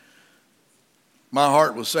My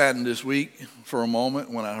heart was saddened this week for a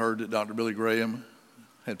moment when I heard that Dr. Billy Graham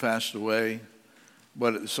had passed away,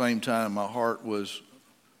 but at the same time my heart was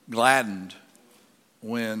gladdened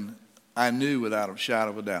when I knew without a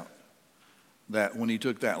shadow of a doubt that when he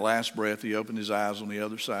took that last breath, he opened his eyes on the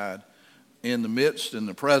other side in the midst, in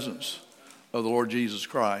the presence of the Lord Jesus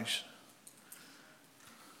Christ.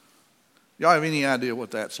 Y'all have any idea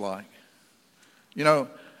what that's like? You know,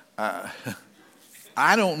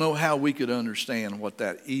 I don't know how we could understand what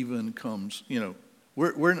that even comes, you know,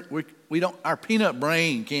 we don't, our peanut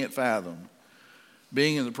brain can't fathom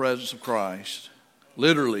being in the presence of Christ,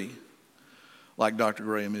 literally, like Dr.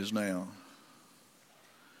 Graham is now.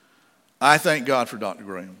 I thank God for Dr.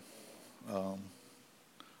 Graham.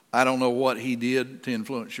 I don't know what he did to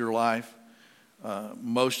influence your life.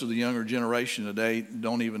 Most of the younger generation today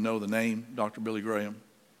don't even know the name Dr. Billy Graham.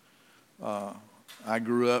 I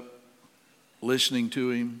grew up listening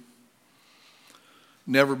to him.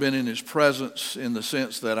 Never been in his presence in the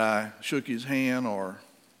sense that I shook his hand or,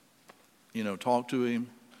 you know, talked to him.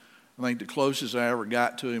 I think the closest I ever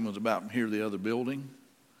got to him was about from here to the other building.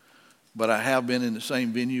 But I have been in the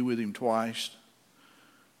same venue with him twice.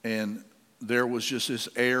 And there was just this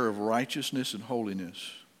air of righteousness and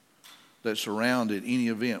holiness that surrounded any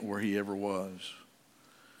event where he ever was.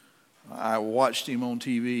 I watched him on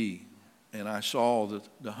TV, and I saw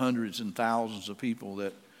the hundreds and thousands of people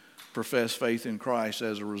that profess faith in Christ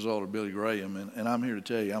as a result of Billy Graham, and I'm here to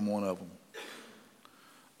tell you I'm one of them.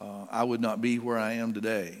 I would not be where I am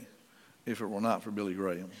today if it were not for Billy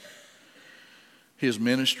Graham. His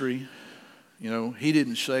ministry, you know, he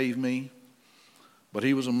didn't save me, but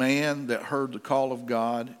he was a man that heard the call of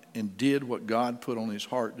God and did what God put on his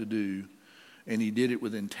heart to do, and he did it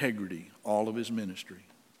with integrity, all of his ministry.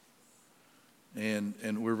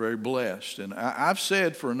 And we're very blessed. And I've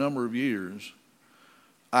said for a number of years,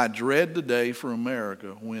 I dread the day for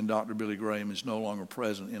America when Dr. Billy Graham is no longer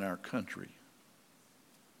present in our country.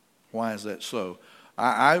 Why is that so?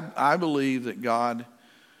 I believe that God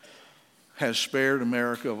has spared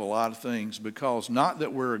America of a lot of things because not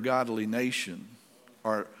that we're a godly nation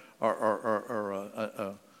or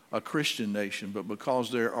a Christian nation, but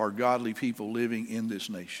because there are godly people living in this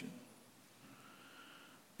nation.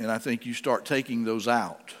 And I think you start taking those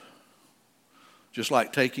out. Just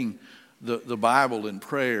like taking the Bible and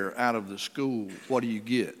prayer out of the school, what do you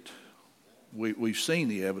get? We've seen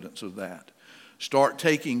the evidence of that. Start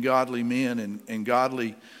taking godly men and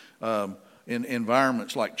godly in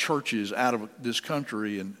environments like churches out of this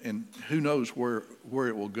country, and who knows where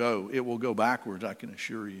it will go. It will go backwards, I can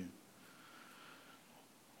assure you.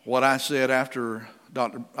 What I said after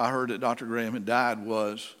I heard that Dr. Graham had died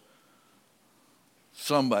was,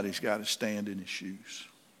 somebody's got to stand in his shoes.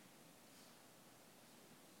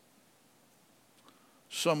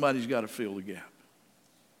 Somebody's got to fill the gap.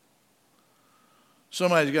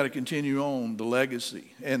 Somebody's got to continue on the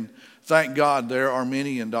legacy. And thank God there are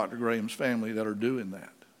many in Dr. Graham's family that are doing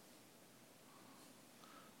that.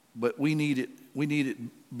 But we need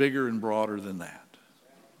it bigger and broader than that.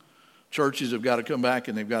 Churches have got to come back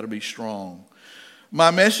and they've got to be strong. My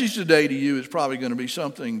message today to you is probably going to be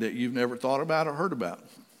something that you've never thought about or heard about.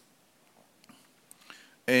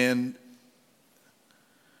 And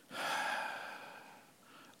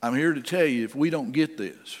I'm here to tell you, if we don't get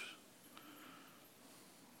this,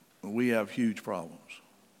 we have huge problems.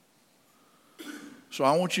 So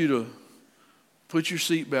I want you to put your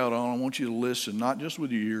seatbelt on. I want you to listen, not just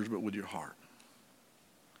with your ears, but with your heart.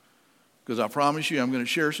 Because I promise you, I'm going to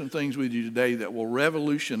share some things with you today that will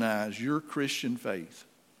revolutionize your Christian faith.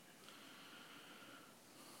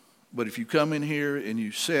 But if you come in here and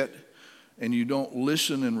you sit and you don't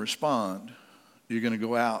listen and respond, you're going to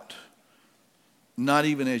go out not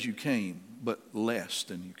even as you came, but less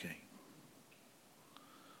than you came.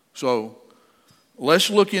 So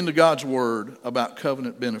let's look into God's Word about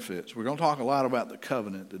covenant benefits. We're going to talk a lot about the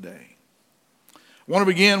covenant today. I want to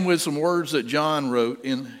begin with some words that John wrote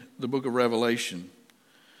in the book of Revelation.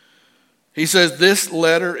 He says, this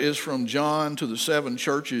letter is from John to the 7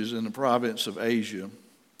 churches in the province of Asia.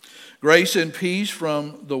 Grace and peace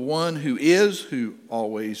from the one who is, who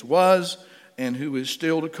always was, and who is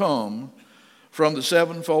still to come, from the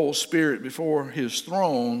sevenfold Spirit before his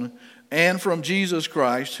throne, and from Jesus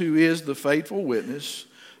Christ, who is the faithful witness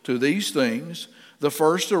to these things, the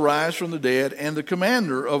first to rise from the dead, and the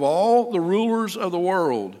commander of all the rulers of the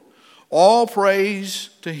world. All praise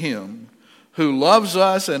to him who loves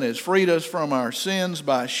us and has freed us from our sins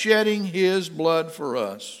by shedding his blood for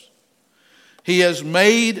us. He has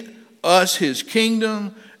made us his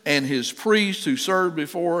kingdom and his priests who serve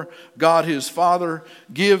before God his Father.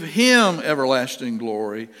 Give him everlasting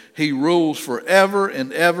glory. He rules forever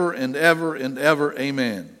and ever and ever and ever.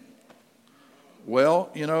 Amen. Well,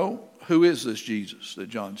 who is this Jesus that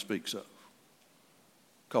John speaks of?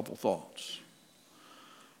 A couple thoughts.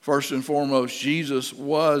 First and foremost, Jesus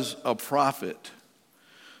was a prophet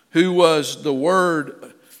who was the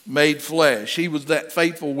Word made flesh. He was that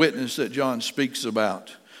faithful witness that John speaks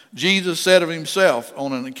about. Jesus said of himself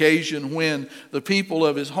on an occasion when the people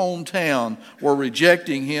of his hometown were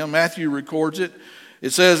rejecting him, Matthew records it, it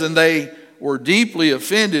says, and they were deeply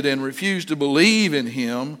offended and refused to believe in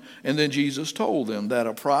him. And then Jesus told them that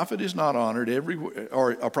a prophet is not honored everywhere,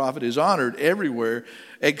 or a prophet is honored everywhere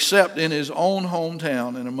except in his own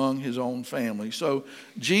hometown and among his own family. So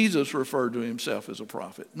Jesus referred to himself as a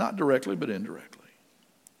prophet, not directly but indirectly.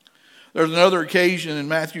 There's another occasion in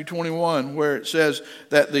Matthew 21 where it says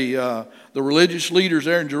that the religious leaders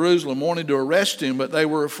there in Jerusalem wanted to arrest him, but they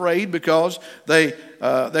were afraid because they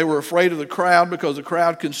were afraid of the crowd, because the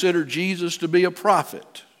crowd considered Jesus to be a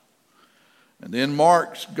prophet. And then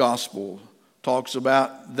Mark's gospel talks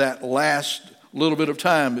about that last little bit of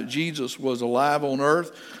time that Jesus was alive on earth.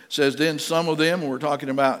 It says then some of them, and we're talking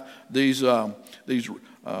about these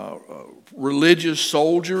religious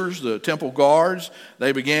soldiers, the temple guards,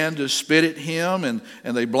 they began to spit at him, and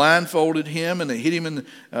they blindfolded him, and they hit him in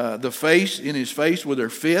his face with their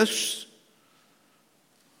fists.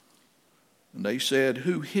 And they said,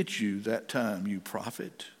 "Who hit you that time, you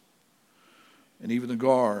prophet?" And even the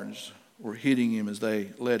guards were hitting him as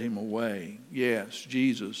they led him away. Yes,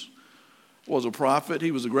 Jesus was a prophet.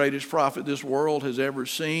 He was the greatest prophet this world has ever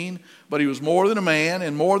seen. But he was more than a man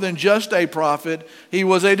and more than just a prophet. He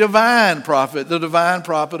was a divine prophet, the divine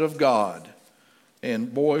prophet of God.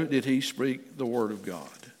 And boy, did he speak the word of God.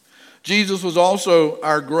 Jesus was also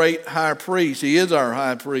our great high priest. He is our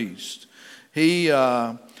high priest. He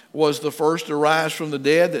was the first to rise from the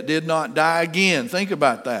dead that did not die again. Think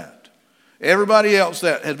about that. Everybody else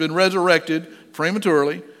that had been resurrected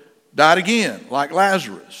prematurely died again, like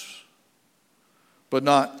Lazarus, but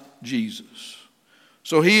not Jesus.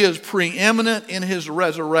 So he is preeminent in his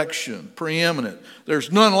resurrection. Preeminent.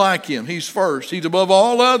 There's none like him. He's first. He's above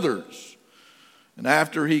all others. And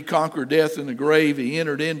after he conquered death in the grave, he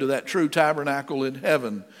entered into that true tabernacle in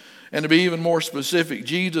heaven. And to be even more specific,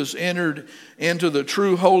 Jesus entered into the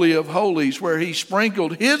true Holy of Holies, where he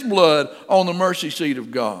sprinkled his blood on the mercy seat of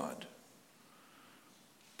God.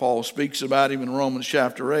 Paul speaks about him in Romans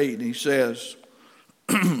chapter 8, and he says,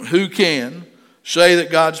 who can say that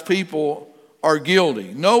God's people are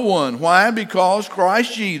guilty? No one. Why? Because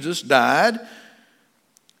Christ Jesus died,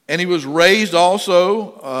 and he was raised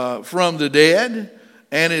also from the dead,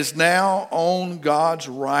 and is now on God's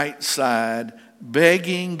right side,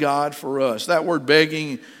 begging God for us. That word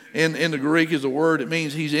begging in the Greek is a word, it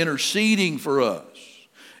means he's interceding for us.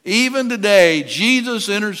 Even today, Jesus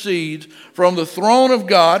intercedes from the throne of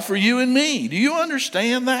God for you and me. Do you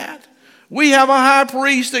understand that? We have a high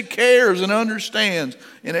priest that cares and understands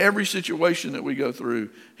in every situation that we go through.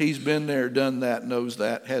 He's been there, done that, knows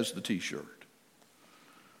that, has the t-shirt.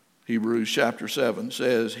 Hebrews chapter 7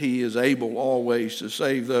 says he is able always to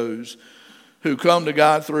save those who come to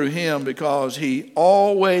God through him, because he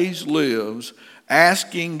always lives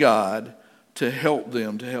asking God to help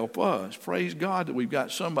them, to help us. Praise God that we've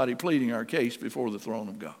got somebody pleading our case before the throne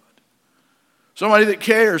of God. Somebody that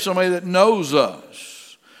cares, somebody that knows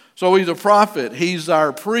us. So he's a prophet. He's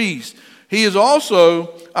our priest. He is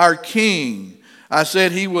also our king. I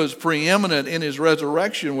said he was preeminent in his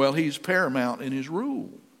resurrection. Well, he's paramount in his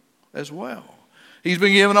rule as well. He's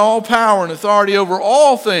been given all power and authority over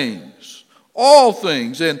all things. All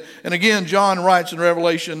things. And again, John writes in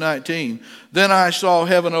Revelation 19, then I saw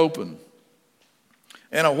heaven open,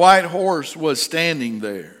 and a white horse was standing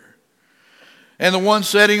there. And the one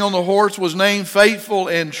sitting on the horse was named Faithful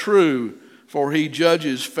and True, for he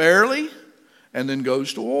judges fairly and then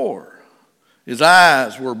goes to war. His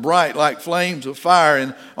eyes were bright like flames of fire,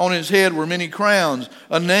 and on his head were many crowns.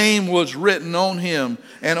 A name was written on him,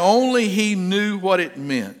 and only he knew what it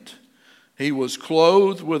meant. He was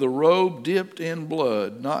clothed with a robe dipped in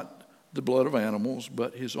blood, not the blood of animals,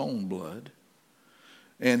 but his own blood.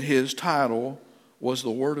 And his title was the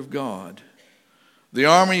Word of God. The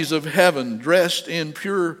armies of heaven, dressed in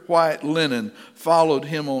pure white linen, followed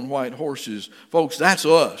him on white horses. Folks, that's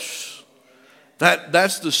us.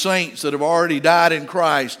 That's the saints that have already died in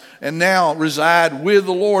Christ and now reside with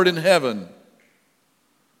the Lord in heaven.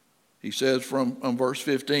 He says from verse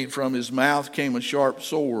 15, from his mouth came a sharp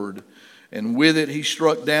sword, and with it he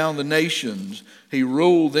struck down the nations. He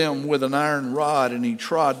ruled them with an iron rod, and he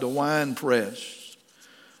trod the winepress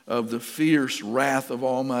of the fierce wrath of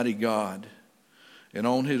Almighty God. And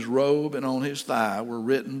on his robe and on his thigh were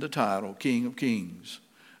written the title, King of Kings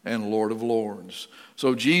and Lord of Lords.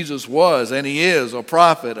 So Jesus was, and he is, a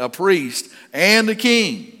prophet, a priest, and a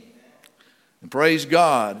king. And praise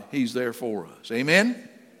God, he's there for us. Amen?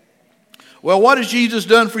 Well, what has Jesus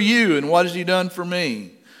done for you, and what has he done for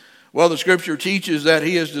me? Well, the scripture teaches that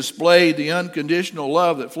he has displayed the unconditional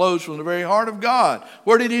love that flows from the very heart of God.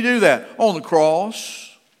 Where did he do that? On the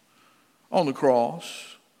cross. On the cross.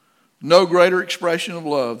 No greater expression of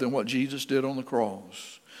love than what Jesus did on the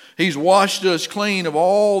cross. He's washed us clean of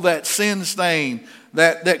all that sin stain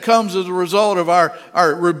that comes as a result of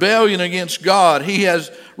our rebellion against God. He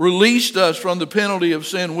has released us from the penalty of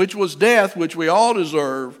sin, which was death, which we all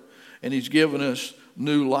deserve. And he's given us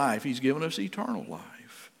new life. He's given us eternal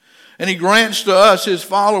life. And he grants to us, his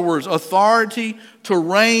followers, authority to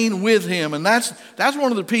reign with him. And that's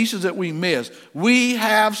one of the pieces that we miss. We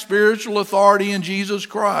have spiritual authority in Jesus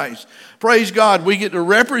Christ. Praise God, we get to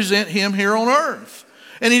represent him here on earth.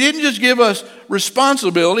 And he didn't just give us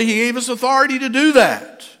responsibility, he gave us authority to do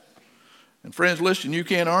that. And friends, listen, you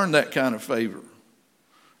can't earn that kind of favor.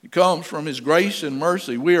 It comes from his grace and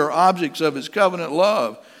mercy. We are objects of his covenant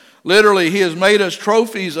love. Literally, he has made us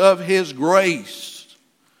trophies of his grace.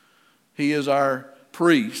 He is our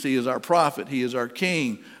priest. He is our prophet. He is our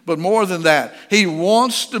king. But more than that, he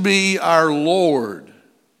wants to be our Lord.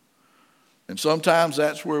 And sometimes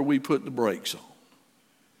that's where we put the brakes on.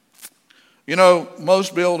 You know,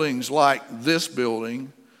 most buildings like this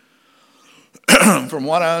building, from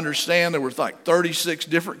what I understand, there were like 36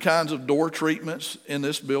 different kinds of door treatments in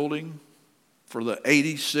this building for the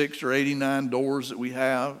 86 or 89 doors that we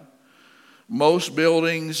have. Most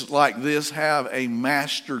buildings like this have a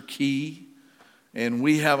master key, and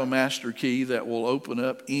we have a master key that will open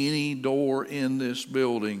up any door in this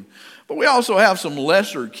building. But we also have some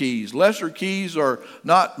lesser keys. Lesser keys are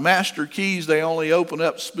not master keys. They only open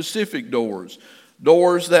up specific doors,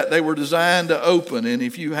 doors that they were designed to open. And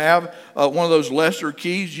if you have one of those lesser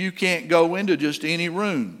keys, you can't go into just any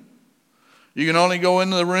room. You can only go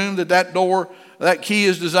into the room that key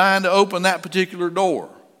is designed to open that particular door.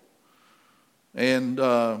 And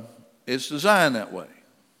it's designed that way.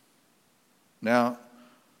 Now,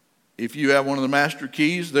 if you have one of the master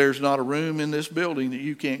keys, there's not a room in this building that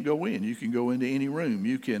you can't go in. You can go into any room.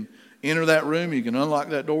 You can enter that room, you can unlock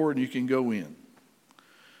that door, and you can go in.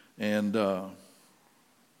 And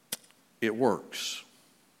it works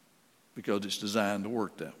because it's designed to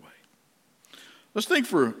work that way. Let's think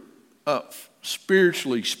for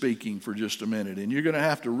spiritually speaking for just a minute. And you're going to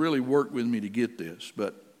have to really work with me to get this.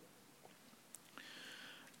 But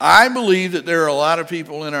I believe that there are a lot of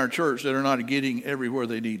people in our church that are not getting everywhere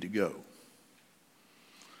they need to go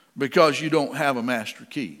because you don't have a master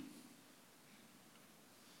key.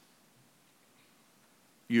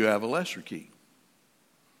 You have a lesser key,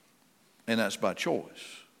 and that's by choice.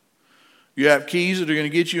 You have keys that are going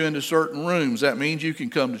to get you into certain rooms. That means you can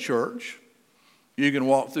come to church. You can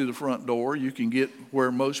walk through the front door. You can get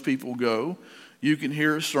where most people go. You can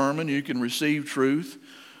hear a sermon. You can receive truth.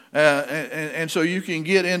 And so you can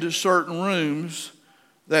get into certain rooms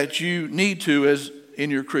that you need to as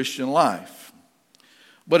in your Christian life.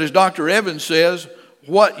 But as Dr. Evans says,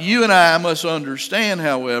 what you and I must understand,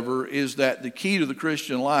 however, is that the key to the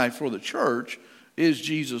Christian life for the church is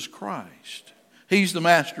Jesus Christ. He's the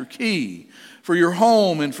master key. For your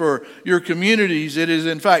home and for your communities, it is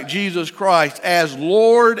in fact Jesus Christ as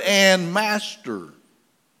Lord and Master.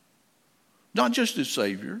 Not just as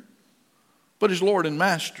Savior, but as Lord and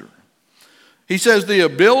Master. He says the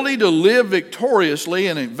ability to live victoriously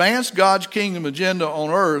and advance God's kingdom agenda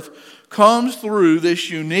on earth comes through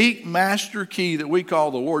this unique master key that we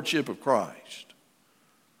call the Lordship of Christ.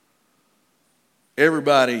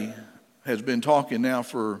 Everybody has been talking now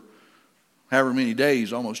for however many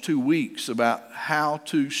days, almost 2 weeks, about how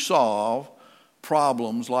to solve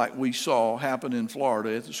problems like we saw happen in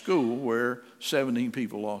Florida at the school where 17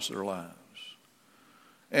 people lost their lives.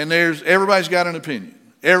 And everybody's got an opinion.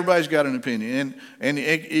 Everybody's got an opinion. And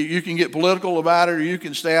you can get political about it or you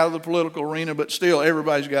can stay out of the political arena, but still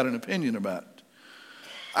everybody's got an opinion about it.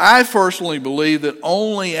 I personally believe that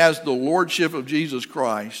only as the Lordship of Jesus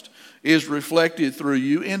Christ is reflected through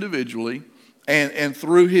you individually and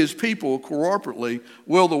through his people corporately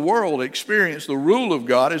will the world experience the rule of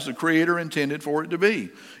God as the Creator intended for it to be.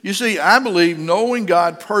 You see, I believe knowing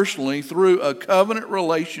God personally through a covenant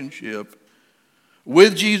relationship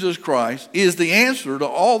with Jesus Christ is the answer to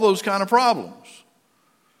all those kind of problems.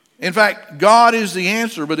 In fact, God is the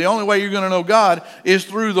answer, but the only way you're going to know God is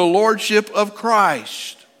through the Lordship of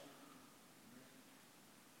Christ.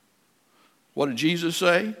 What did Jesus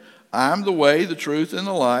say? I'm the way, the truth, and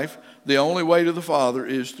the life. The only way to the Father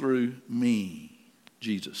is through me,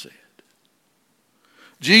 Jesus said.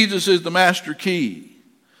 Jesus is the master key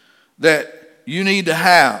that you need to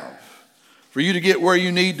have for you to get where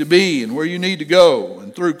you need to be and where you need to go.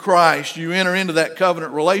 And through Christ, you enter into that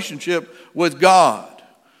covenant relationship with God.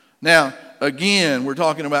 Now, again, we're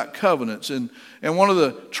talking about covenants. And one of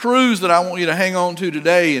the truths that I want you to hang on to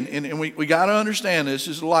today, and we got to understand this,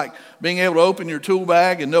 is like being able to open your tool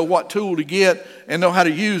bag and know what tool to get and know how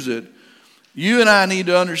to use it. You and I need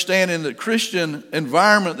to understand in the Christian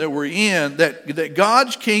environment that we're in that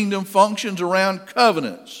God's kingdom functions around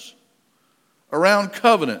covenants. Around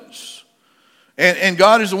covenants. And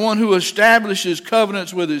God is the one who establishes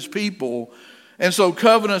covenants with his people. And so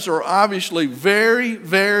covenants are obviously very,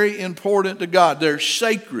 very important to God. They're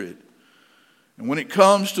sacred. And when it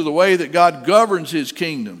comes to the way that God governs his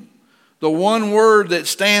kingdom, the one word that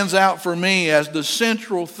stands out for me as the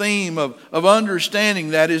central theme of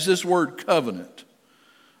understanding that is this word covenant.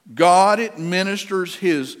 God administers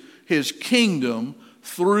his kingdom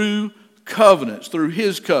through covenants, through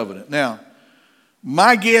his covenant. Now,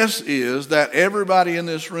 my guess is that everybody in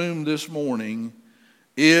this room this morning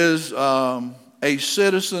is a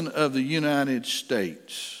citizen of the United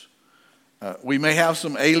States. We may have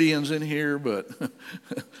some aliens in here, but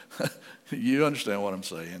you understand what I'm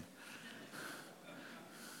saying.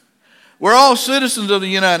 We're all citizens of the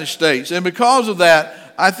United States, and because of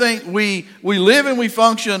that, I think we live and we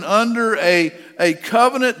function under a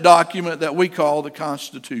covenant document that we call the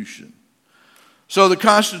Constitution. So the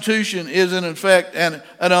Constitution is in effect an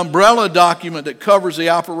umbrella document that covers the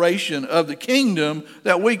operation of the kingdom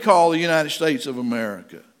that we call the United States of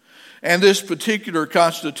America. And this particular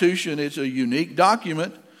Constitution is a unique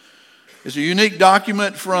document. It's a unique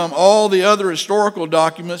document from all the other historical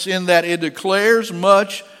documents in that it declares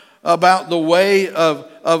much about the way of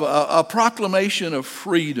a proclamation of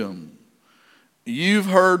freedom. You've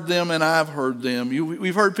heard them and I've heard them.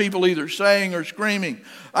 We've heard people either saying or screaming,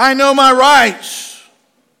 I know my rights.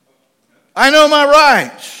 I know my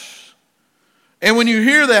rights. And when you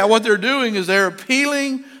hear that, what they're doing is they're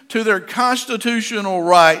appealing to their constitutional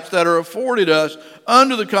rights that are afforded us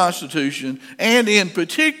under the Constitution, and in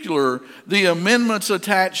particular, the amendments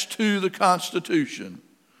attached to the Constitution.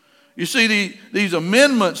 You see, these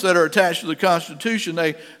amendments that are attached to the Constitution,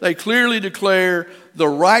 they clearly declare the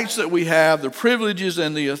rights that we have, the privileges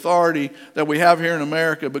and the authority that we have here in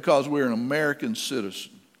America because we're an American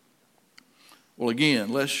citizen. Well, again,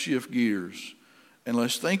 let's shift gears and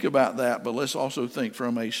let's think about that, but let's also think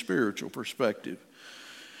from a spiritual perspective.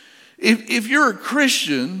 If you're a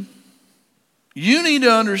Christian, you need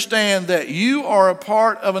to understand that you are a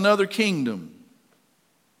part of another kingdom.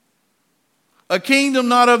 A kingdom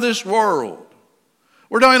not of this world.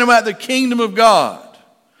 We're talking about the kingdom of God.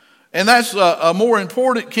 And that's a more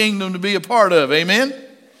important kingdom to be a part of. Amen?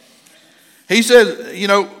 He says,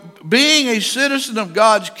 being a citizen of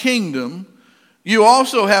God's kingdom, you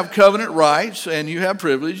also have covenant rights and you have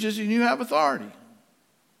privileges and you have authority.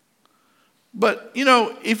 But,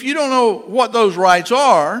 if you don't know what those rights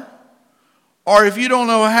are, or if you don't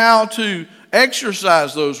know how to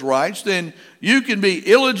exercise those rights, then you can be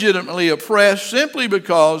illegitimately oppressed simply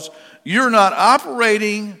because you're not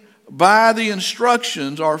operating by the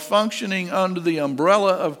instructions or functioning under the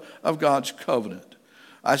umbrella of God's covenant.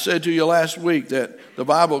 I said to you last week that the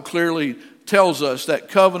Bible clearly tells us that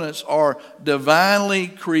covenants are divinely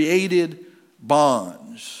created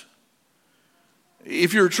bonds.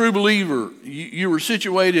 If you're a true believer, you were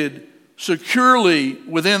situated securely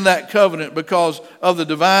within that covenant because of the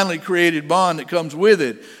divinely created bond that comes with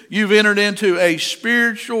it. You've entered into a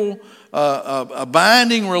spiritual, a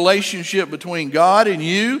binding relationship between God and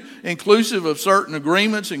you, inclusive of certain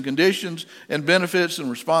agreements and conditions and benefits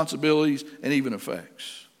and responsibilities and even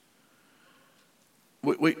effects.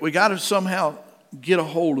 We got to somehow get a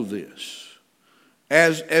hold of this.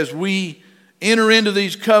 As we enter into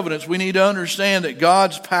these covenants, we need to understand that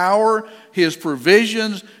God's power, his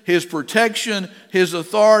provisions, his protection, his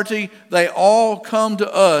authority, they all come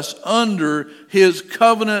to us under his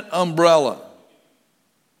covenant umbrella.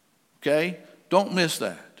 Okay? Don't miss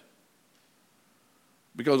that.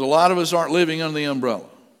 Because a lot of us aren't living under the umbrella.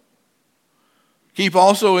 Keep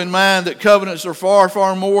also in mind that covenants are far,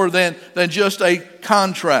 far more than just a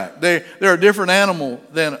contract. They're a different animal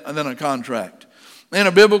than a contract. In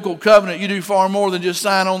a biblical covenant, you do far more than just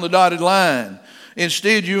sign on the dotted line.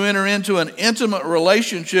 Instead, you enter into an intimate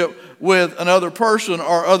relationship with another person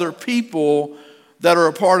or other people that are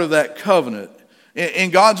a part of that covenant. In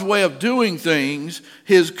God's way of doing things,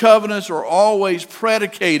 his covenants are always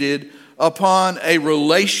predicated upon a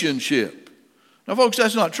relationship. Now, folks,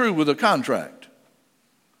 that's not true with a contract.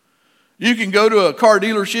 You can go to a car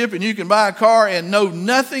dealership and you can buy a car and know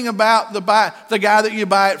nothing about the guy that you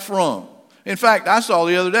buy it from. In fact, I saw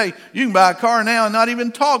the other day, you can buy a car now and not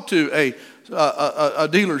even talk to a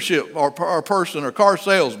dealership or a person or car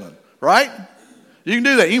salesman, right? You can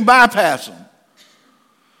do that. You can bypass them.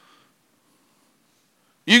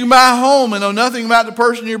 You can buy a home and know nothing about the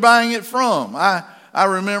person you're buying it from. I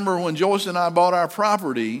remember when Joyce and I bought our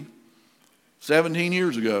property 17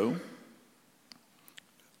 years ago,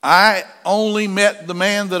 I only met the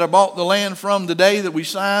man that I bought the land from the day that we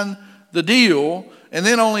signed the deal, and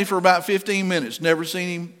then only for about 15 minutes. Never seen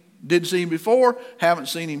him, didn't see him before, haven't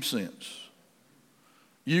seen him since.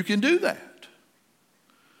 You can do that.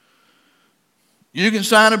 You can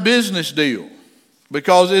sign a business deal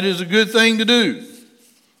because it is a good thing to do.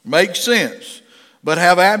 Makes sense. But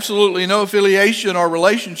have absolutely no affiliation or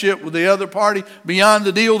relationship with the other party beyond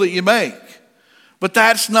the deal that you make. But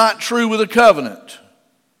that's not true with a covenant.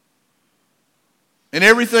 And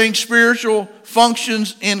everything spiritual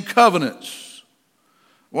functions in covenants.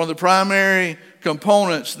 One of the primary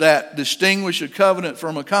components that distinguish a covenant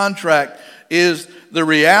from a contract is the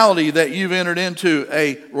reality that you've entered into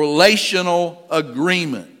a relational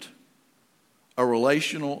agreement. A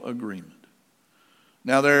relational agreement.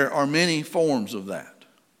 Now, there are many forms of that.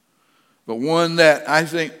 But one that I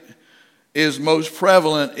think is most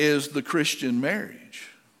prevalent is the Christian marriage.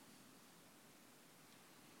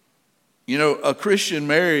 You know, a Christian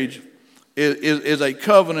marriage is a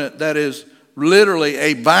covenant that is literally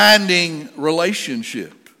a binding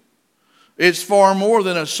relationship. It's far more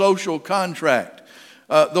than a social contract.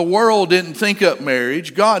 The world didn't think up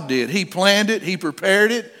marriage. God did. He planned it. He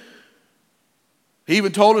prepared it. He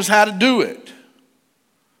even told us how to do it.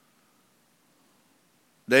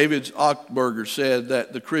 David Ochberger said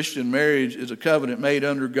that the Christian marriage is a covenant made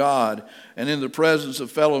under God and in the presence of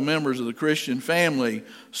fellow members of the Christian family.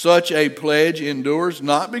 Such a pledge endures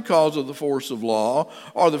not because of the force of law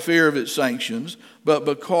or the fear of its sanctions, but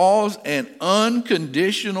because an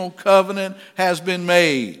unconditional covenant has been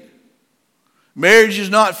made. Marriage is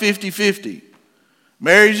not 50-50.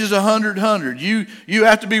 Marriage is 100-100. You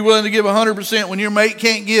have to be willing to give 100% when your mate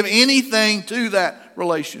can't give anything to that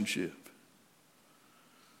relationship.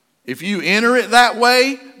 If you enter it that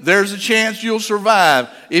way, there's a chance you'll survive.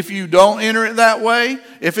 If you don't enter it that way,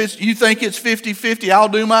 if you think it's 50-50, I'll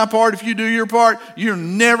do my part, if you do your part, you're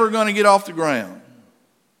never going to get off the ground.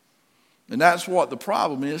 And that's what the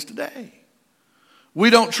problem is today.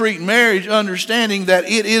 We don't treat marriage understanding that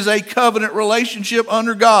it is a covenant relationship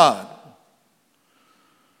under God.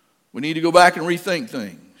 We need to go back and rethink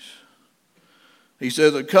things. He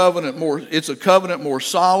says it's a covenant more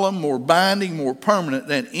solemn, more binding, more permanent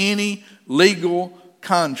than any legal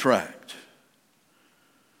contract.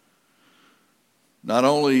 Not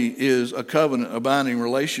only is a covenant a binding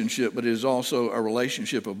relationship, but it is also a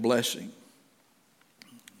relationship of blessing.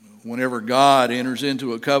 Whenever God enters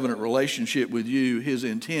into a covenant relationship with you, his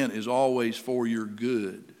intent is always for your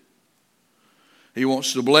good. He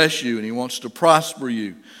wants to bless you and he wants to prosper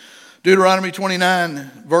you. Deuteronomy 29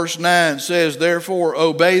 verse 9 says, therefore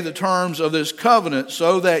obey the terms of this covenant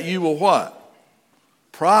so that you will what?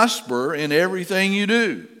 Prosper in everything you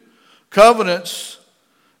do. Covenants,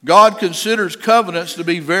 God considers covenants to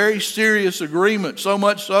be very serious agreements, so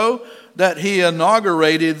much so that he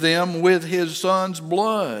inaugurated them with his son's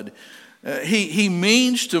blood. He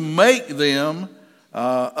means to make them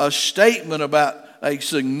a statement about a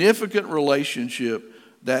significant relationship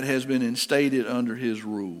that has been instated under his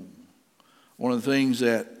rule. One of the things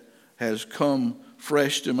that has come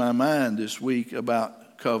fresh to my mind this week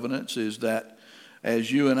about covenants is that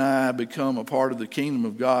as you and I become a part of the kingdom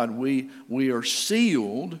of God, we are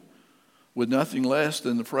sealed with nothing less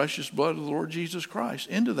than the precious blood of the Lord Jesus Christ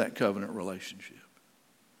into that covenant relationship.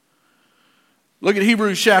 Look at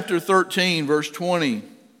Hebrews chapter 13, verse 20,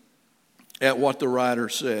 at what the writer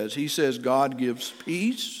says. He says, God gives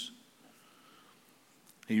peace.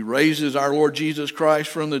 He raises our Lord Jesus Christ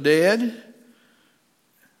from the dead.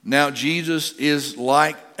 Now Jesus is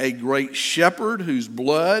like a great shepherd whose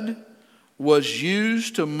blood was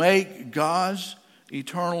used to make God's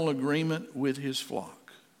eternal agreement with his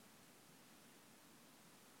flock.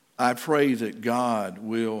 I pray that God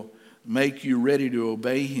will make you ready to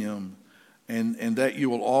obey him and that you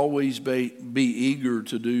will always be eager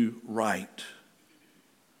to do right.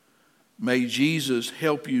 May Jesus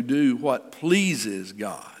help you do what pleases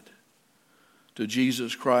God. To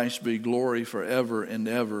Jesus Christ be glory forever and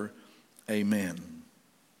ever. Amen.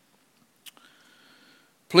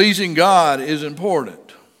 Pleasing God is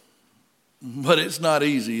important, but it's not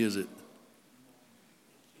easy, is it?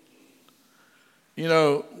 You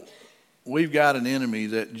know, we've got an enemy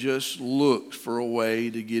that just looks for a way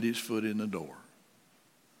to get his foot in the door.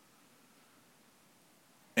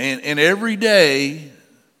 And every day,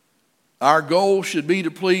 our goal should be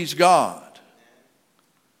to please God.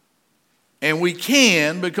 And we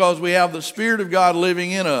can because we have the Spirit of God living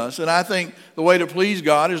in us. And I think the way to please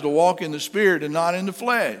God is to walk in the Spirit and not in the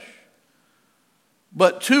flesh.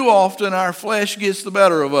 But too often our flesh gets the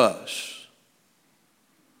better of us.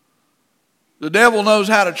 The devil knows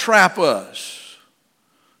how to trap us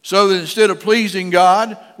so that instead of pleasing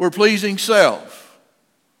God, we're pleasing self.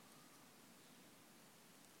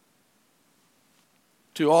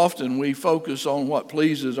 Too often we focus on what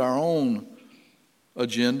pleases our own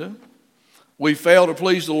agenda. We fail to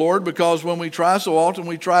please the Lord because when we try so often,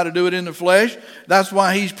 we try to do it in the flesh. That's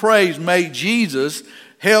why He's praised, may Jesus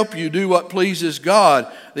help you do what pleases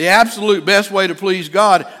God. The absolute best way to please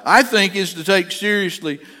God, I think, is to take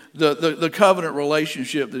seriously the covenant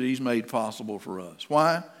relationship that He's made possible for us.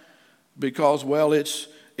 Why? Because, well, it's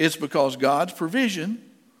because God's provision,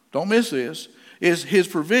 don't miss this, is His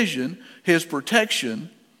provision, His protection,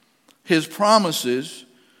 His promises,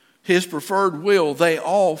 His preferred will, they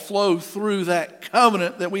all flow through that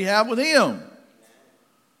covenant that we have with Him.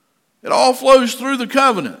 It all flows through the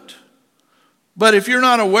covenant. But if you're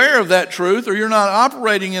not aware of that truth or you're not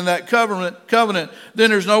operating in that covenant, then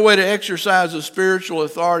there's no way to exercise the spiritual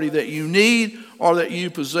authority that you need or that you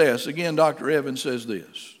possess. Again, Dr. Evans says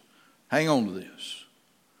this. Hang on to this.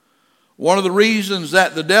 One of the reasons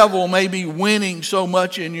that the devil may be winning so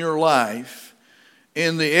much in your life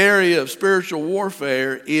in the area of spiritual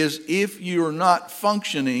warfare is if you are not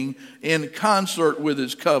functioning in concert with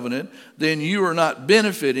His covenant, then you are not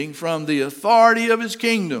benefiting from the authority of His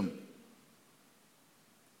kingdom.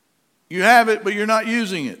 You have it, but you're not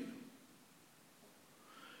using it.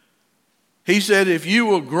 He said, if you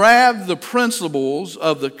will grab the principles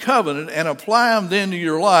of the covenant and apply them then to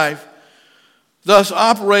your life, thus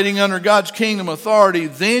operating under God's kingdom authority,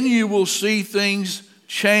 then you will see things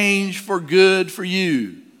change for good for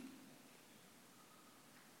you.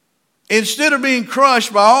 Instead of being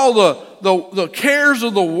crushed by all the cares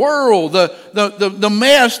of the world, the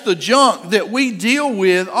mess, the junk that we deal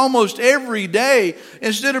with almost every day,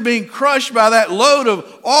 instead of being crushed by that load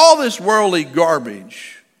of all this worldly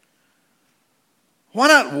garbage, why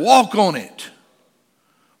not walk on it?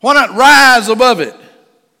 Why not rise above it?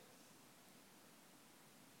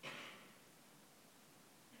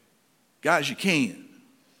 Guys, you can.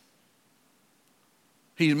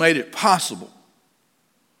 He's made it possible.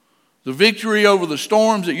 The victory over the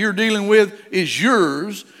storms that you're dealing with is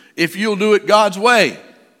yours if you'll do it God's way.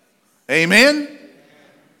 Amen?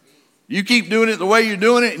 You keep doing it the way you're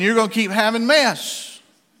doing it and you're going to keep having mess.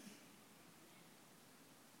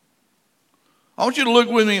 I want you to look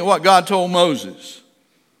with me at what God told Moses.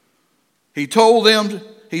 He told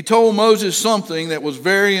Moses something that was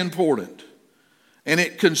very important. And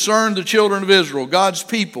it concerned the children of Israel, God's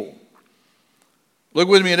people. Look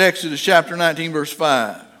with me at Exodus chapter 19, verse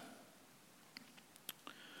 5.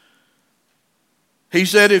 He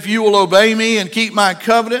said, if you will obey me and keep my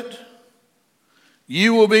covenant,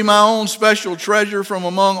 you will be my own special treasure from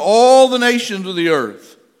among all the nations of the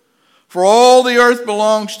earth. For all the earth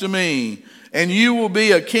belongs to me, and you will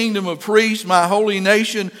be a kingdom of priests, my holy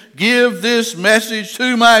nation. Give this message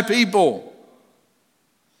to my people.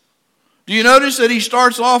 Do you notice that he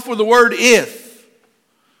starts off with the word if?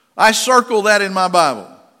 I circle that in my Bible.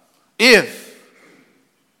 If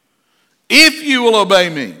you will obey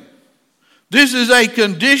me. This is a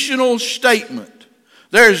conditional statement.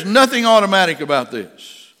 There's nothing automatic about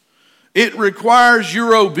this. It requires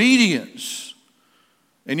your obedience.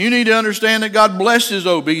 And you need to understand that God blesses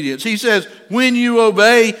obedience. He says, when you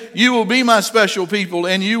obey, you will be my special people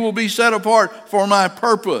and you will be set apart for my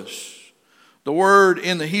purpose. The word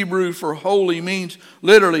in the Hebrew for holy means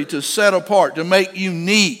literally to set apart, to make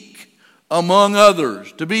unique among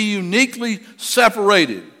others, to be uniquely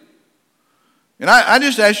separated. And I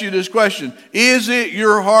just ask you this question. Is it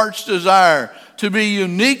your heart's desire to be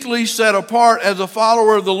uniquely set apart as a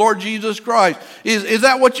follower of the Lord Jesus Christ? Is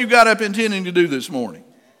that what you got up intending to do this morning?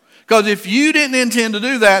 Because if you didn't intend to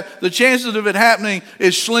do that, the chances of it happening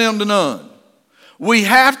is slim to none. We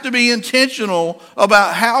have to be intentional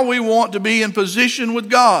about how we want to be in position with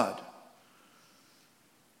God.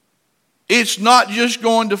 It's not just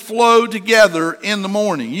going to flow together in the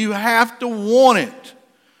morning. You have to want it.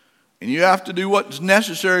 And you have to do what's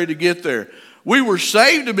necessary to get there. We were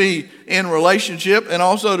saved to be in relationship and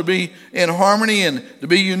also to be in harmony and to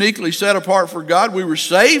be uniquely set apart for God. We were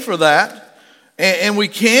saved for that. And we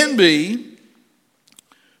can be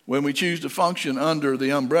when we choose to function under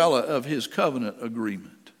the umbrella of his covenant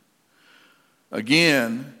agreement.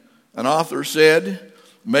 Again, an author said,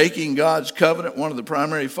 making God's covenant one of the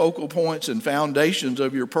primary focal points and foundations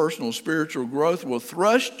of your personal spiritual growth will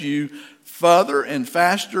thrust you further and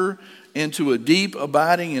faster into a deep,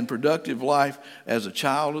 abiding, and productive life as a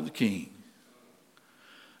child of the King.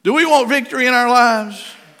 Do we want victory in our lives?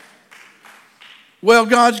 Well,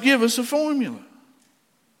 God's given us a formula.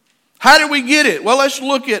 How did we get it? Well, let's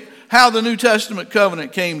look at how the New Testament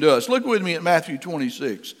covenant came to us. Look with me at Matthew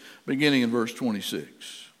 26, beginning in verse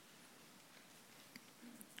 26.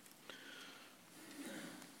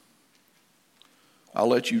 I'll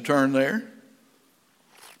let you turn there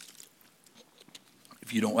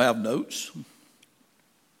if you don't have notes.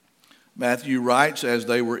 Matthew writes, as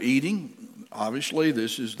they were eating, obviously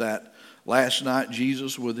this is that last night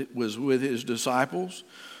Jesus was with his disciples,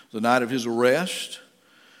 the night of his arrest.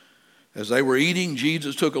 As they were eating,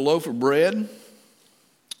 Jesus took a loaf of bread.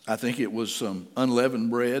 I think it was some unleavened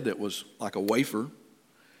bread that was like a wafer.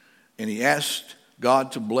 And he asked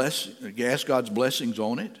God's blessings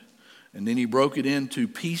on it. And then he broke it into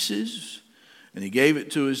pieces. And he gave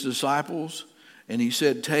it to his disciples. And he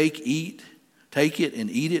said, take it and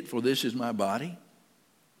eat it, for this is my body.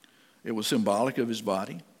 It was symbolic of his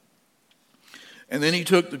body. And then he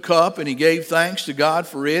took the cup and he gave thanks to God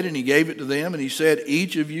for it, and he gave it to them, and he said,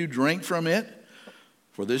 each of you drink from it,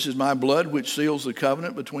 for this is my blood which seals the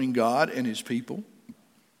covenant between God and his people.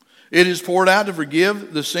 It is poured out to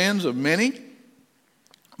forgive the sins of many.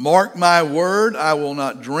 Mark my word, I will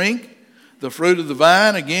not drink the fruit of the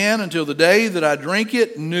vine again until the day that I drink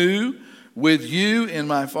it new with you in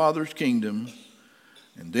my Father's kingdom.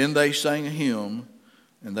 And then they sang a hymn,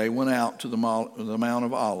 and they went out to the Mount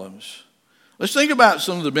of Olives. Let's think about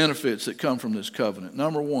some of the benefits that come from this covenant.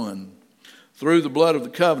 Number one, through the blood of the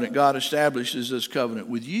covenant, God establishes this covenant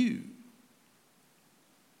with you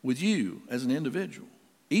as an individual,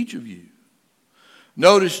 each of you.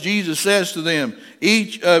 Notice Jesus says to them,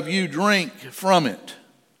 each of you drink from it.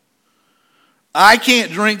 I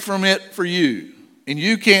can't drink from it for you, and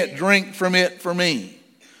you can't drink from it for me.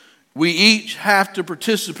 We each have to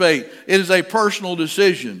participate. It is a personal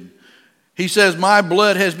decision. He says, my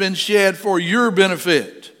blood has been shed for your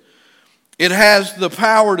benefit. It has the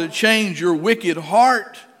power to change your wicked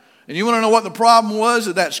heart. And you want to know what the problem was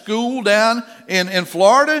at that school down in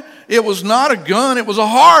Florida? It was not a gun, it was a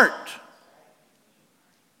heart.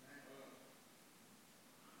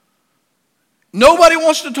 Nobody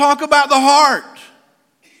wants to talk about the heart.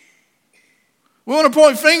 We want to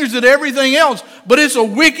point fingers at everything else, but it's a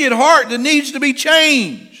wicked heart that needs to be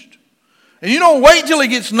changed. And you don't wait till he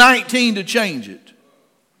gets 19 to change it.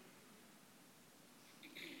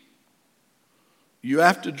 You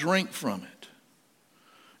have to drink from it.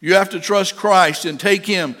 You have to trust Christ and take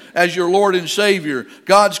him as your Lord and Savior.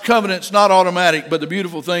 God's covenant's not automatic, but the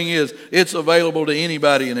beautiful thing is it's available to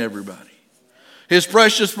anybody and everybody. His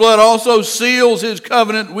precious blood also seals his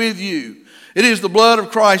covenant with you. It is the blood of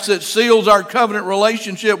Christ that seals our covenant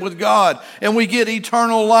relationship with God, and we get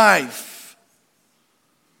eternal life.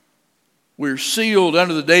 We're sealed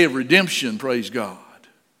under the day of redemption, praise God.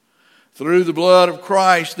 Through the blood of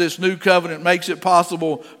Christ, this new covenant makes it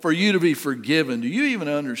possible for you to be forgiven. Do you even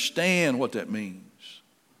understand what that means?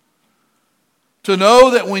 To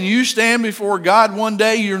know that when you stand before God one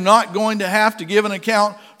day, you're not going to have to give an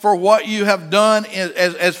account for what you have done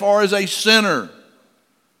as far as a sinner.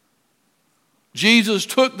 Jesus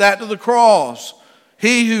took that to the cross.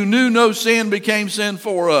 He who knew no sin became sin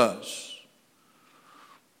for us.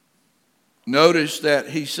 Notice that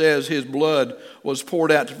he says his blood was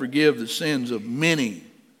poured out to forgive the sins of many.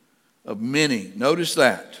 Of many. Notice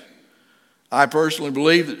that. I personally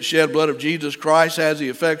believe that the shed blood of Jesus Christ has the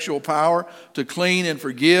effectual power to clean and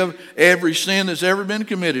forgive every sin that's ever been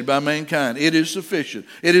committed by mankind. It is sufficient.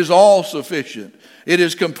 It is all sufficient. It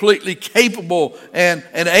is completely capable and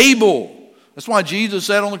able. That's why Jesus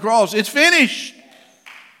said on the cross, it's finished.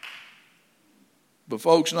 But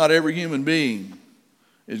folks, not every human being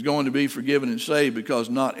is going to be forgiven and saved, because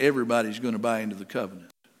not everybody's going to buy into the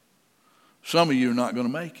covenant. Some of you are not going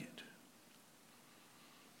to make it.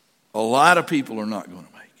 A lot of people are not going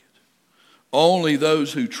to make it. Only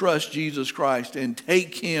those who trust Jesus Christ and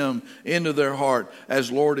take him into their heart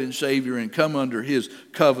as Lord and Savior and come under his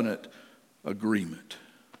covenant agreement.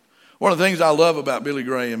 One of the things I love about Billy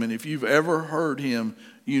Graham, and if you've ever heard him,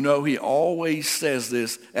 you know he always says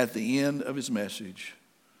this at the end of his message.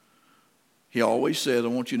 He always said, I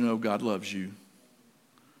want you to know God loves you.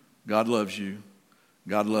 God loves you.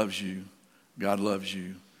 God loves you. God loves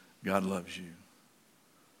you. God loves you.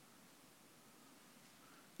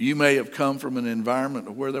 You may have come from an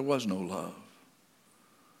environment where there was no love.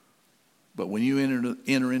 But when you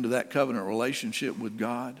enter into that covenant relationship with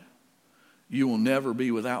God, you will never be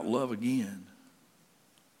without love again.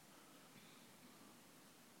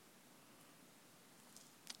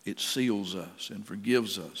 It seals us and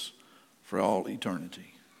forgives us for all eternity.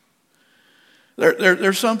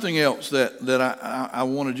 There's something else that I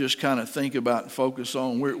want to just kind of think about and focus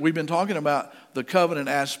on. We've been talking about the covenant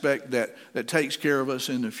aspect that takes care of us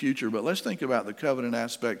in the future, but let's think about the covenant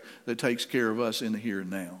aspect that takes care of us in the here and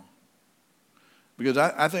now. Because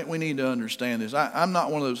I think we need to understand this. I'm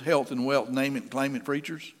not one of those health and wealth name it and claim it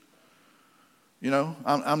preachers. You know,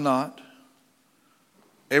 I'm not.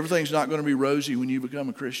 Everything's not going to be rosy when you become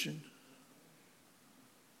a Christian.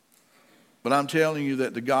 But I'm telling you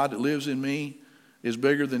that the God that lives in me is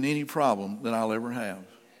bigger than any problem that I'll ever have.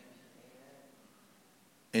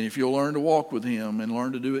 And if you'll learn to walk with Him and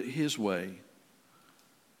learn to do it His way,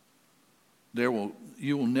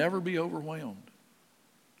 you will never be overwhelmed.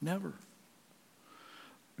 Never.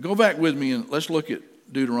 Go back with me and let's look at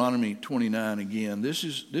Deuteronomy 29 again. This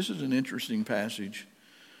is an interesting passage.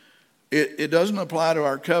 It doesn't apply to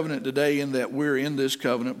our covenant today in that we're in this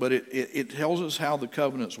covenant, but it tells us how the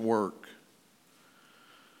covenants work.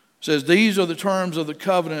 It says, "These are the terms of the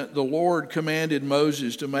covenant the Lord commanded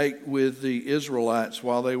Moses to make with the Israelites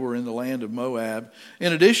while they were in the land of Moab,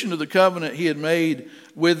 in addition to the covenant he had made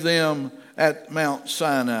with them at Mount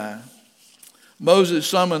Sinai." Moses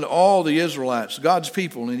summoned all the Israelites, God's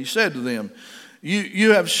people, and he said to them,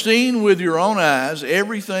 You have seen with your own eyes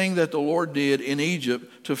everything that the Lord did in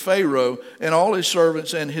Egypt to Pharaoh and all his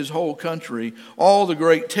servants and his whole country, all the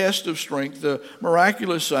great test of strength, the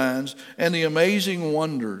miraculous signs, and the amazing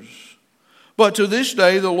wonders. But to this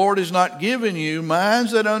day the Lord has not given you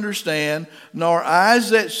minds that understand, nor eyes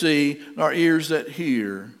that see, nor ears that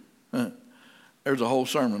hear. There's a whole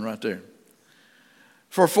sermon right there.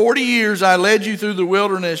 For 40 years I led you through the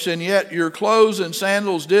wilderness, and yet your clothes and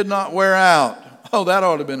sandals did not wear out. Oh, that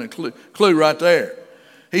ought to have been a clue right there.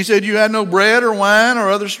 He said you had no bread or wine or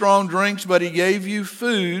other strong drinks, but he gave you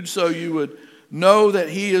food so you would know that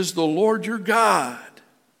he is the Lord your God.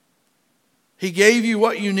 He gave you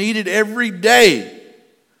what you needed every day.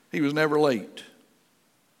 He was never late.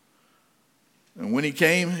 And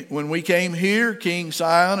when we came here, King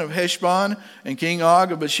Sihon of Heshbon and King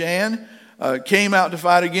Og of Bashan came out to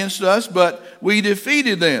fight against us, but we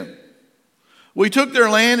defeated them. We took their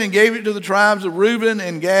land and gave it to the tribes of Reuben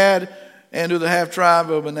and Gad and to the half-tribe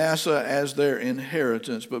of Manasseh as their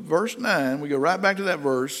inheritance. But verse 9, we go right back to that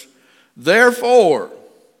verse. Therefore,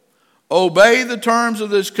 obey the terms of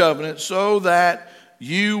this covenant so that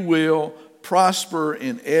you will prosper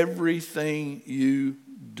in everything you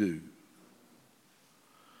do.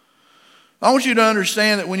 I want you to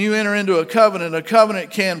understand that when you enter into a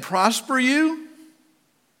covenant can prosper you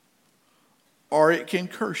or it can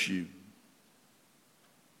curse you.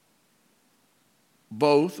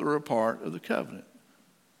 Both are a part of the covenant.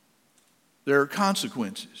 There are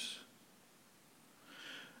consequences.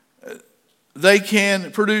 They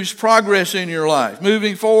can produce progress in your life.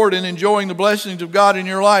 Moving forward and enjoying the blessings of God in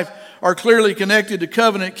your life are clearly connected to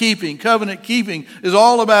covenant keeping. Covenant keeping is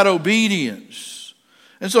all about obedience.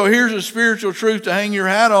 And so here's a spiritual truth to hang your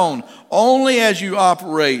hat on. Only as you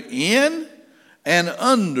operate in and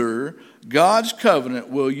under God's covenant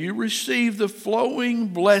will you receive the flowing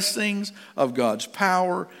blessings of God's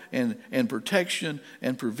power and protection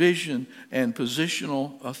and provision and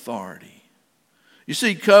positional authority. You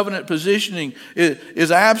see, covenant positioning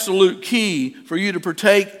is absolute key for you to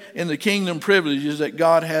partake in the kingdom privileges that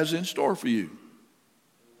God has in store for you.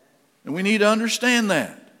 And we need to understand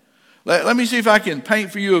that. Let me see if I can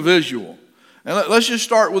paint for you a visual. And let's just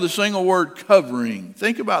start with a single word, covering.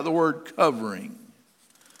 Think about the word covering.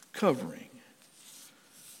 Covering.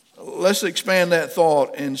 Let's expand that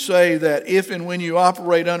thought and say that if and when you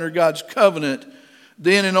operate under God's covenant,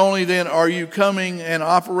 then and only then are you coming and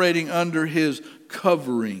operating under His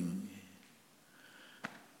covering.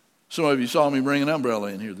 Some of you saw me bring an umbrella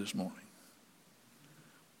in here this morning.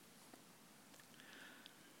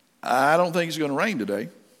 I don't think it's going to rain today.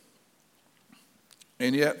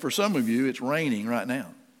 And yet, for some of you, it's raining right now.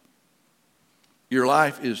 Your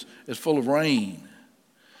life is full of rain.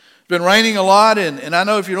 It's been raining a lot, and I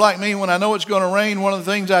know if you're like me, when I know it's going to rain, one of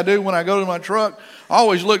the things I do when I go to my truck, I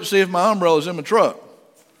always look to see if my umbrella's in my truck.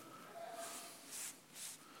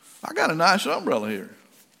 I got a nice umbrella here.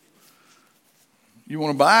 You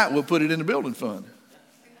want to buy it, we'll put it in the building fund.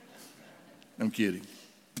 I'm kidding.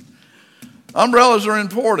 Umbrellas are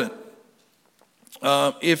important.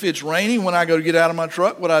 If it's raining, when I go to get out of my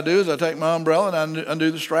truck, what I do is I take my umbrella and I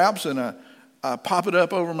undo the straps and I pop it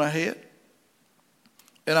up over my head,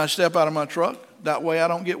 and I step out of my truck. That way I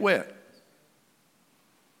don't get wet.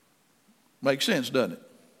 Makes sense, doesn't it?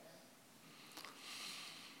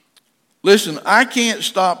 Listen, I can't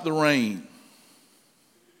stop the rain,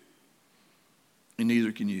 and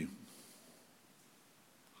neither can you.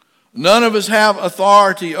 None of us have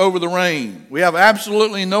authority over the rain. We have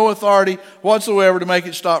absolutely no authority whatsoever to make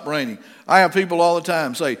it stop raining. I have people all the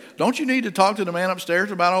time say, don't you need to talk to the man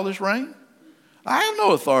upstairs about all this rain? I have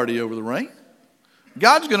no authority over the rain.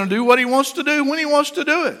 God's going to do what he wants to do when he wants to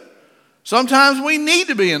do it. Sometimes we need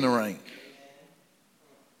to be in the rain.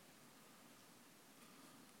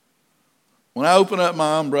 When I open up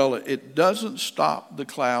my umbrella, it doesn't stop the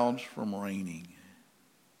clouds from raining.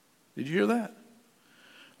 Did you hear that?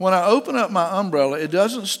 When I open up my umbrella, it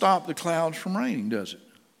doesn't stop the clouds from raining, does it?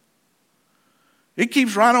 It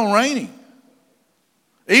keeps right on raining.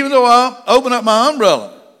 Even though I open up my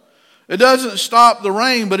umbrella, it doesn't stop the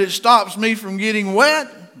rain, but it stops me from getting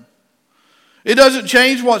wet. It doesn't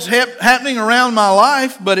change what's happening around my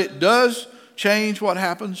life, but it does change what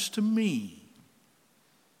happens to me.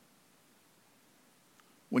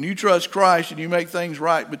 When you trust Christ and you make things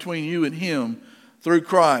right between you and him through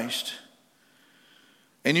Christ,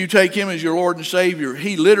 and you take him as your Lord and Savior,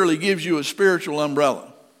 he literally gives you a spiritual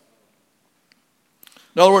umbrella.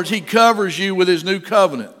 In other words, he covers you with his new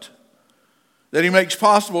covenant that he makes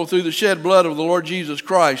possible through the shed blood of the Lord Jesus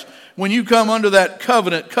Christ. When you come under that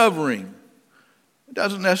covenant covering, it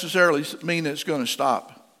doesn't necessarily mean that it's going to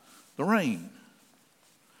stop the rain.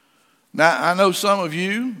 Now, I know some of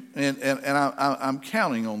you, and I'm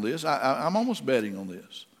counting on this, I'm almost betting on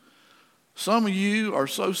this. Some of you are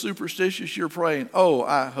so superstitious you're praying, oh,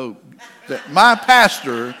 I hope that my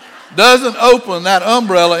pastor doesn't open that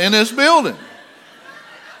umbrella in this building.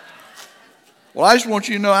 Well, I just want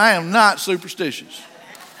you to know I am not superstitious.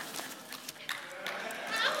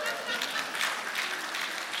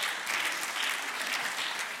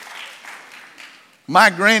 My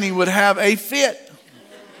granny would have a fit.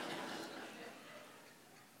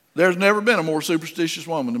 There's never been a more superstitious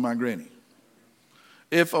woman than my granny.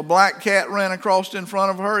 If a black cat ran across in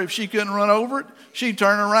front of her, if she couldn't run over it, she'd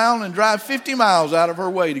turn around and drive 50 miles out of her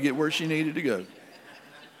way to get where she needed to go.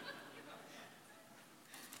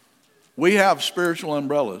 We have spiritual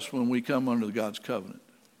umbrellas when we come under God's covenant.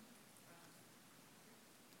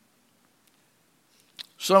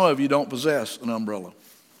 Some of you don't possess an umbrella,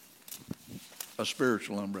 a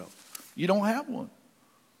spiritual umbrella. You don't have one.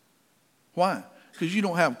 Why? Because you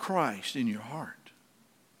don't have Christ in your heart.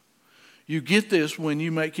 You get this when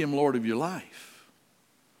you make him Lord of your life.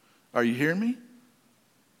 Are you hearing me?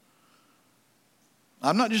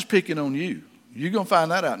 I'm not just picking on you. You're going to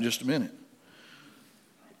find that out in just a minute.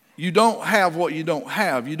 You don't have what you don't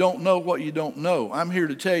have. You don't know what you don't know. I'm here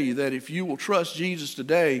to tell you that if you will trust Jesus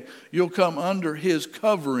today, you'll come under his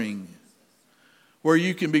covering where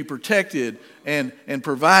you can be protected and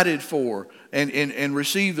provided for and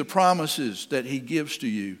receive the promises that he gives to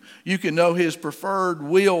you. You can know his preferred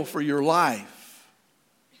will for your life.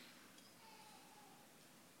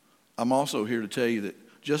 I'm also here to tell you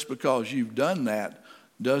that just because you've done that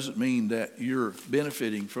doesn't mean that you're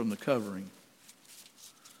benefiting from the covering.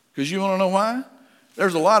 Because you want to know why?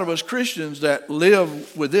 There's a lot of us Christians that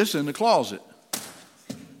live with this in the closet,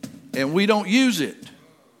 and we don't use it.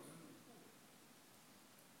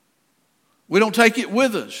 We don't take it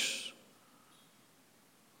with us.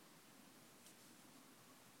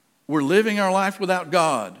 We're living our life without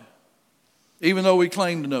God, even though we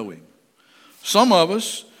claim to know him. Some of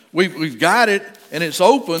us, we've got it and it's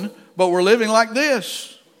open, but we're living like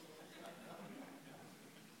this.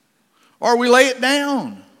 Or we lay it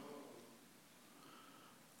down.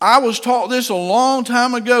 I was taught this a long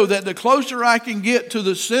time ago, that the closer I can get to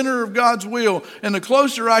the center of God's will and the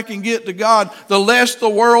closer I can get to God, the less the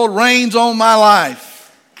world reigns on my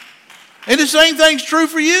life. And the same thing's true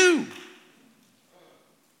for you.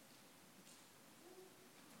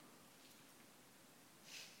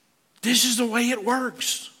 This is the way it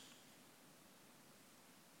works.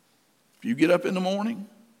 If you get up in the morning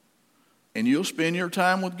and you'll spend your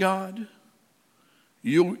time with God,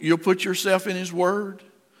 you'll put yourself in his word.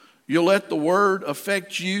 You'll let the word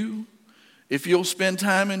affect you. If you'll spend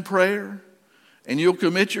time in prayer and you'll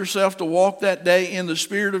commit yourself to walk that day in the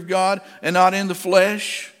Spirit of God and not in the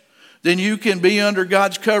flesh, then you can be under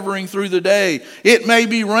God's covering through the day. It may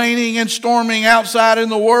be raining and storming outside in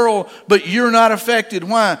the world, but you're not affected.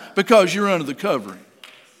 Why? Because you're under the covering.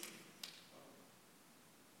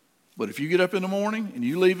 But if you get up in the morning and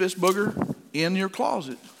you leave this booger in your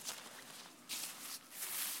closet,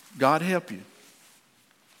 God help you.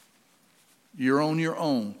 you're on your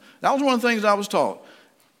own. That was one of the things I was taught.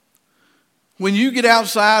 When you get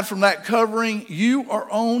outside from that covering, you are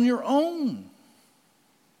on your own.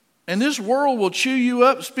 And this world will chew you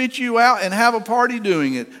up, spit you out, and have a party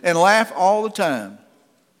doing it, and laugh all the time.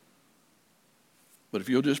 But if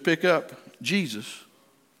you'll just pick up Jesus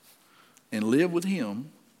and live with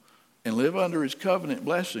Him and live under His covenant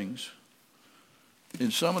blessings,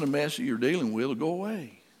 then some of the mess that you're dealing with will go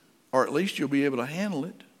away. Or at least you'll be able to handle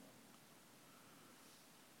it.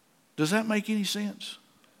 Does that make any sense?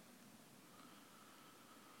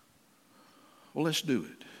 Well, let's do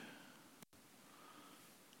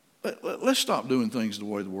it. Let's stop doing things the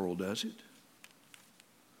way the world does it.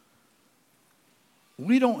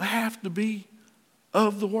 We don't have to be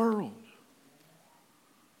of the world.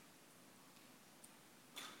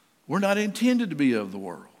 We're not intended to be of the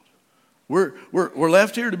world. We're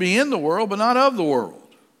left here to be in the world, but not of the world.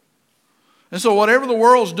 And so whatever the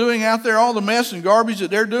world's doing out there, all the mess and garbage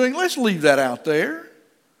that they're doing, let's leave that out there.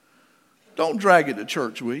 Don't drag it to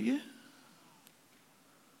church with you.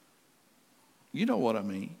 You know what I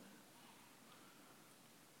mean.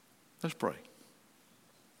 Let's pray.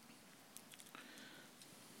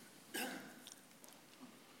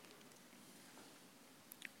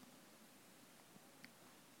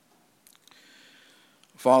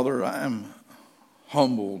 Father, I am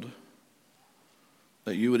humbled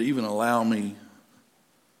that you would even allow me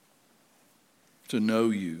to know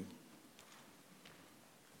you.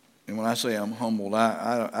 And when I say I'm humbled,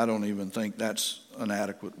 I don't even think that's an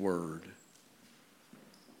adequate word.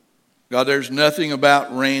 God, there's nothing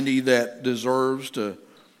about Randy that deserves to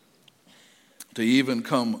even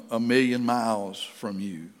come a million miles from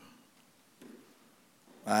you.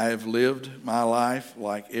 I have lived my life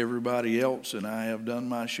like everybody else, and I have done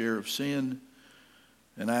my share of sin,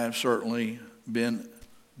 and I have certainly been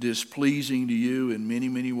displeasing to you in many,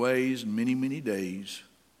 many ways and many, many days.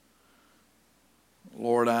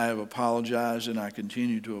 Lord, I have apologized, and I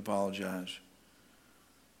continue to apologize.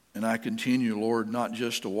 And I continue, Lord, not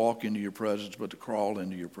just to walk into your presence, but to crawl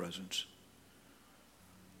into your presence.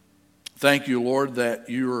 Thank you, Lord, that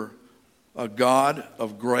you're a God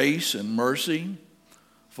of grace and mercy,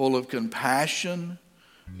 full of compassion.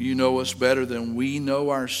 You know us better than we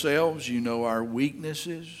know ourselves. You know our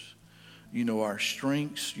weaknesses. You know our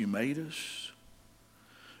strengths. You made us.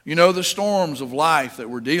 You know the storms of life that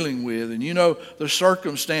we're dealing with, and you know the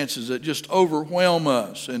circumstances that just overwhelm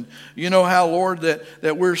us. And you know how, Lord,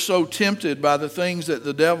 that we're so tempted by the things that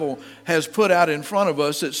the devil has put out in front of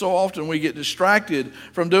us that so often we get distracted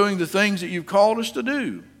from doing the things that you've called us to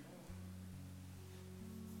do.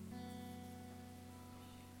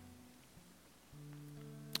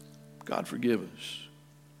 God, forgive us.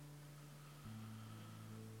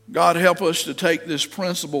 God, help us to take this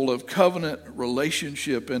principle of covenant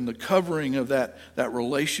relationship and the covering of that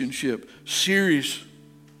relationship serious.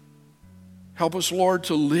 Help us, Lord,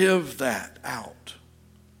 to live that out.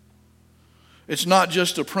 It's not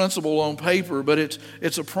just a principle on paper, but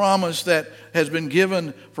it's a promise that has been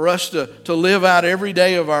given for us to live out every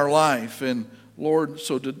day of our life. And Lord,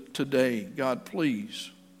 so today, God,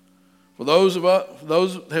 please, for those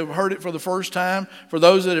that have heard it for the first time, for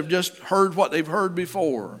those that have just heard what they've heard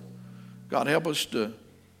before, God, help us to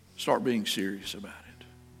start being serious about it.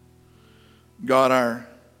 God,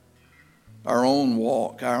 our own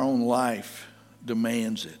walk, our own life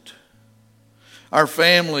demands it. Our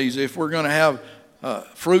families, if we're going to have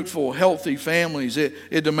fruitful, healthy families,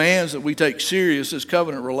 it demands that we take serious this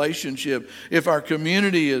covenant relationship. If our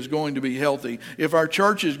community is going to be healthy, if our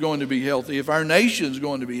church is going to be healthy, if our nation is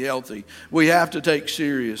going to be healthy, we have to take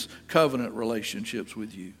serious covenant relationships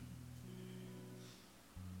with you.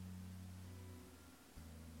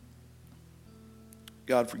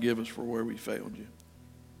 God, forgive us for where we failed you.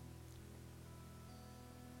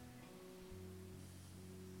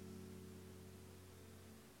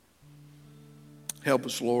 Help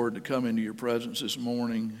us, Lord, to come into your presence this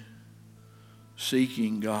morning,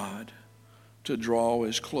 seeking, God, to draw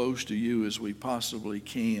as close to you as we possibly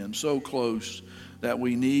can. So close that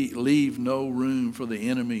we leave no room for the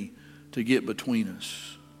enemy to get between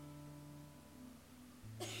us.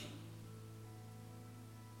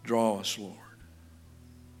 Draw us, Lord.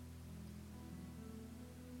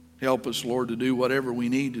 Help us, Lord, to do whatever we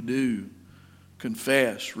need to do.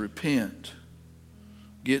 Confess, repent,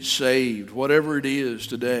 get saved, whatever it is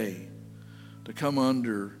today, to come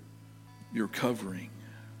under your covering.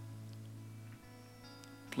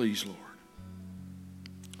 Please, Lord,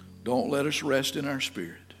 don't let us rest in our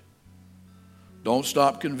spirit. Don't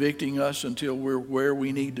stop convicting us until we're where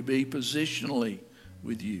we need to be positionally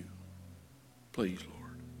with you. Please, Lord.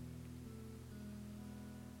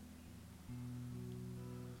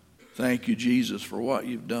 Thank you, Jesus, for what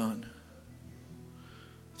you've done.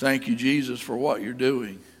 Thank you, Jesus, for what you're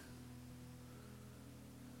doing.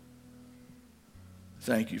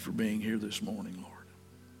 Thank you for being here this morning, Lord.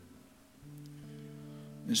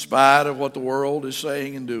 In spite of what the world is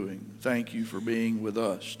saying and doing, thank you for being with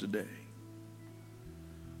us today.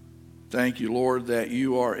 Thank you, Lord, that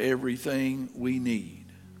you are everything we need,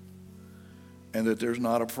 and that there's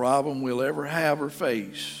not a problem we'll ever have or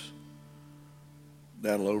face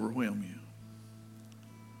that'll overwhelm you.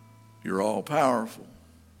 You're all powerful.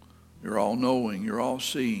 You're all knowing. You're all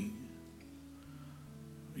seeing.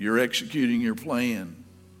 You're executing your plan.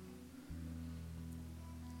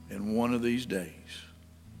 And one of these days,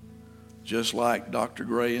 just like Dr.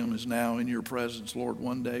 Graham is now in your presence, Lord,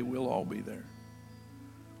 one day we'll all be there.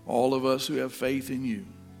 All of us who have faith in you.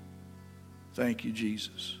 Thank you,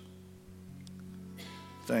 Jesus.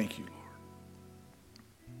 Thank you, Lord.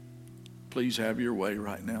 Please have your way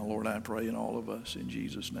right now, Lord, I pray in all of us in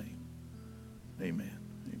Jesus' name. Amen.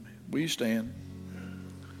 Amen. Will you stand?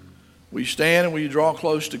 Will you stand and will you draw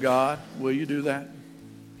close to God? Will you do that?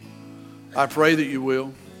 I pray that you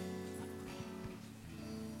will.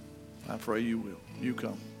 I pray you will. You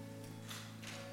come.